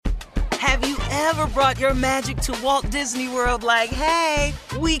Have you ever brought your magic to Walt Disney World like, hey,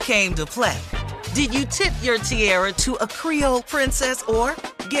 we came to play? Did you tip your tiara to a Creole princess or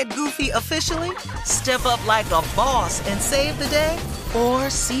get goofy officially? Step up like a boss and save the day? Or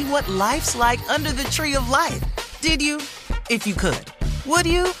see what life's like under the tree of life? Did you? If you could. Would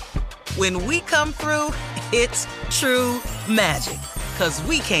you? When we come through, it's true magic. 'Cause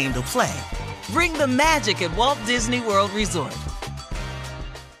we came to play. Bring the magic at Walt Disney World Resort.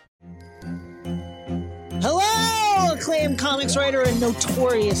 Hello, acclaimed comics writer and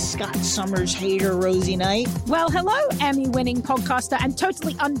notorious Scott Summers hater, Rosie Knight. Well, hello, Emmy-winning podcaster and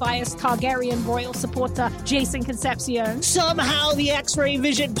totally unbiased Targaryen royal supporter, Jason Concepcion. Somehow the X-Ray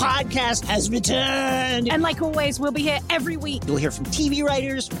Vision podcast has returned. And like always, we'll be here every week. You'll hear from TV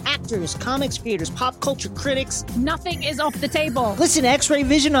writers, actors, comics creators, pop culture critics. Nothing is off the table. Listen to X-Ray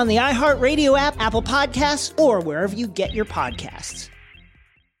Vision on the iHeartRadio app, Apple Podcasts, or wherever you get your podcasts.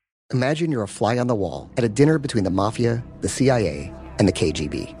 Imagine you're a fly on the wall at a dinner between the Mafia, the CIA, and the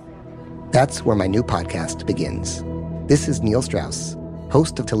KGB. That's where my new podcast begins. This is Neil Strauss,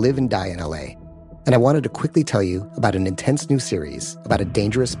 host of To Live and Die in LA, and I wanted to quickly tell you about an intense new series about a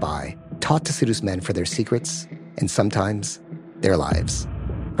dangerous spy taught to seduce men for their secrets and sometimes their lives.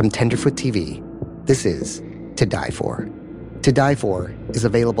 From Tenderfoot TV, this is To Die For. To Die For is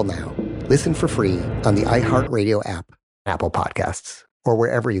available now. Listen for free on the iHeartRadio app, Apple Podcasts, or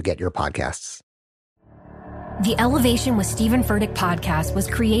wherever you get your podcasts. The Elevation with Stephen Furtick podcast was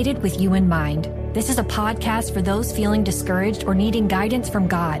created with you in mind. This is a podcast for those feeling discouraged or needing guidance from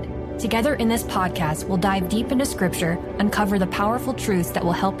God. Together in this podcast, we'll dive deep into Scripture, uncover the powerful truths that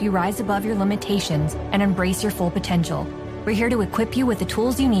will help you rise above your limitations and embrace your full potential. We're here to equip you with the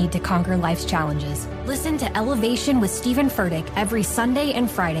tools you need to conquer life's challenges. Listen to Elevation with Stephen Furtick every Sunday and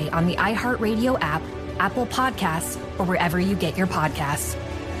Friday on the iHeartRadio app, Apple Podcasts, or wherever you get your podcasts.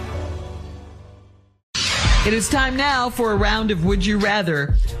 It is time now for a round of Would You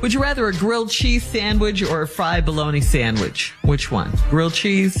Rather. Would you rather a grilled cheese sandwich or a fried bologna sandwich? Which one? Grilled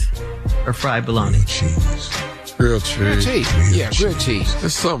cheese or fried bologna? Grilled cheese. Grilled cheese. Grilled cheese. Yeah, grilled cheese.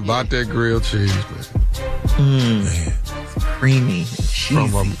 There's something about that grilled cheese, man. Creamy.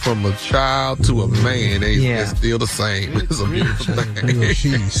 From a child to a man, they're still the same. It's a beautiful thing. Grilled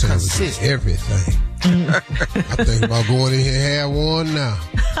cheese sandwich is everything. I think about going in here and have one now.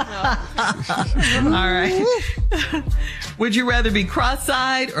 All right. Would you rather be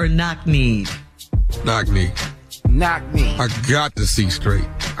cross-eyed or knock-kneed? Knock-kneed. Knock-kneed. I got to see straight.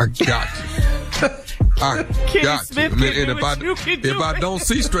 I got to. I got to. I mean, and if I don't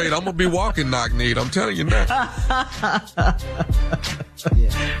see straight, I'm gonna be walking knock-kneed. I'm telling you now.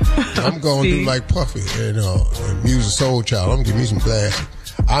 I'm gonna do like Puffy and Music Soul Child. I'm gonna give me some glasses.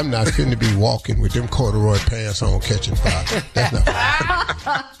 I'm not finna be walking with them corduroy pants on catching fire. That's not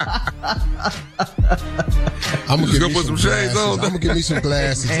I'm gonna give me some shades on. I'm gonna give me some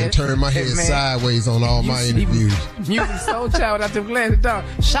glasses and turn my head sideways on all my interviews. Music Soul Child without them glasses, dog.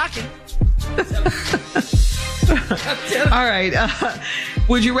 Shocking. All right.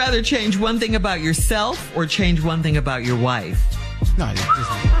 Would you rather change one thing about yourself or change one thing about your wife? No, it's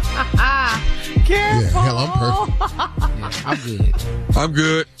just yeah, hell, I'm perfect. Yeah, I'm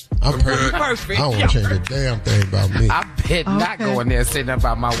good. I'm good. I'm perfect. I don't want to change a damn thing about me. I bet not go in there and say nothing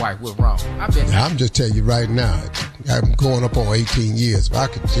about my wife. What's wrong? I'm just telling you right now, I'm going up on 18 years. If I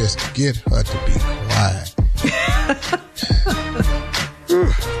could just get her to be quiet.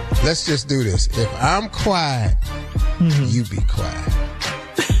 Let's just do this. If I'm quiet, you be quiet.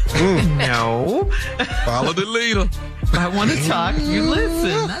 No. Follow the leader. If I want to talk, you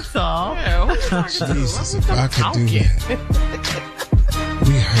listen. That's all. Jesus, if I could do that.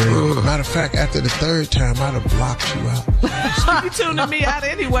 We heard. Matter of fact, after the third time, I'd have blocked you out. You tuning me out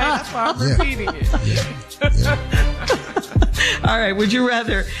anyway. That's why I'm repeating it. Yeah. All right. Would you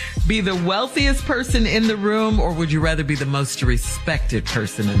rather be the wealthiest person in the room or would you rather be the most respected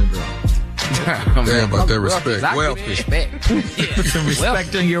person in the room? Damn about that respect. Wealthy. Put some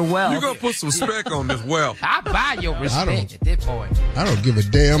respect on your wealth. You're going to put some respect on this wealth. I buy your respect at this point. I don't give a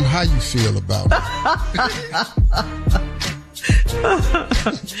damn how you feel about me.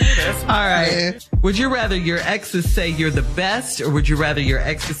 All right. Would you rather your exes say you're the best or would you rather your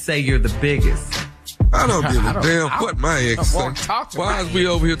exes say you're the biggest? I don't give a damn what my ex say. Why is we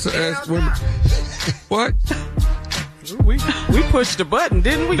over here to ask women? What? We pushed the button,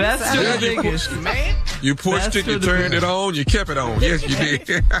 didn't we? Best or the biggest? Man. You pushed it, you turned it on, you kept it on. Yes, you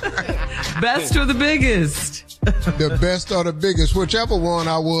did. Best or the biggest? The best or the biggest. Whichever one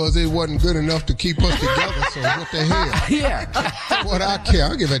I was, it wasn't good enough to keep us together, so what the hell? Yeah. What I care. I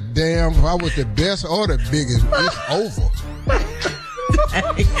don't give a damn if I was the best or the biggest. It's over.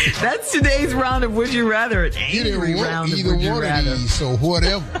 today. That's today's round of Would You Rather, an angry round of Would You Rather. So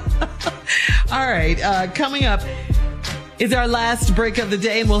whatever. All right, coming up is our last break of the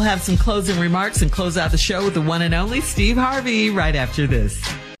day, and we'll have some closing remarks and close out the show with the one and only Steve Harvey right after this.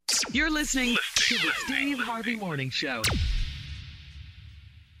 You're listening to the Steve Harvey Morning Show.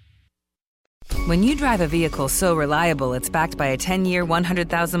 When you drive a vehicle so reliable it's backed by a 10-year,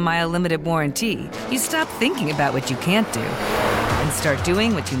 100,000-mile limited warranty, you stop thinking about what you can't do and start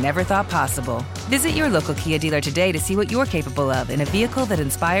doing what you never thought possible. Visit your local Kia dealer today to see what you're capable of in a vehicle that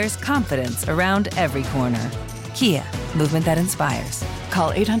inspires confidence around every corner. Kia, movement that inspires.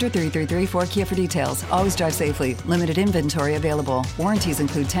 Call 800-333-4KIA for details. Always drive safely. Limited inventory available. Warranties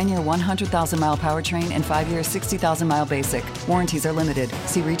include 10-year 100,000-mile powertrain and 5-year 60,000-mile basic. Warranties are limited.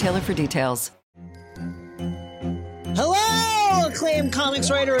 See retailer for details. Hello, acclaimed comics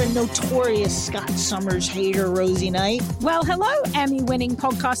writer and notorious Scott Summers hater, Rosie Knight. Well, hello, Emmy-winning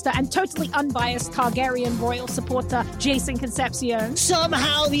podcaster and totally unbiased Targaryen royal supporter, Jason Concepcion.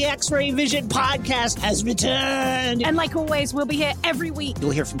 Somehow the X-Ray Vision podcast has returned. And like always, we'll be here every week.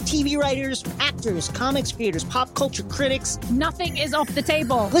 You'll hear from TV writers, actors, comics creators, pop culture critics. Nothing is off the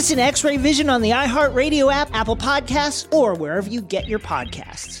table. Listen to X-Ray Vision on the iHeartRadio app, Apple Podcasts, or wherever you get your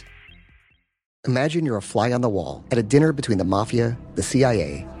podcasts. Imagine you're a fly on the wall at a dinner between the Mafia, the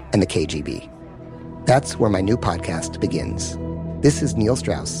CIA, and the KGB. That's where my new podcast begins. This is Neil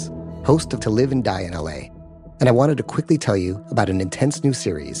Strauss, host of To Live and Die in LA, and I wanted to quickly tell you about an intense new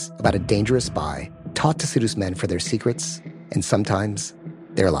series about a dangerous spy taught to seduce men for their secrets and sometimes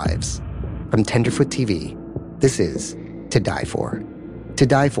their lives. From Tenderfoot TV, this is To Die For. To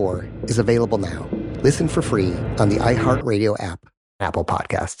Die For is available now. Listen for free on the iHeartRadio app, Apple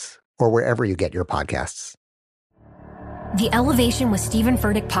Podcasts, or wherever you get your podcasts. The Elevation with Stephen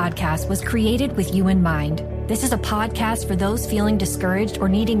Furtick podcast was created with you in mind. This is a podcast for those feeling discouraged or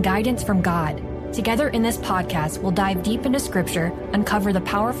needing guidance from God. Together in this podcast, we'll dive deep into scripture, uncover the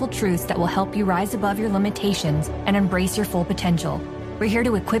powerful truths that will help you rise above your limitations and embrace your full potential. We're here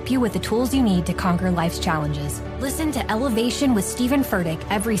to equip you with the tools you need to conquer life's challenges. Listen to Elevation with Stephen Furtick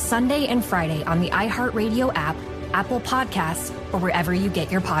every Sunday and Friday on the iHeartRadio app, Apple Podcasts, or wherever you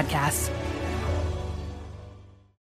get your podcasts.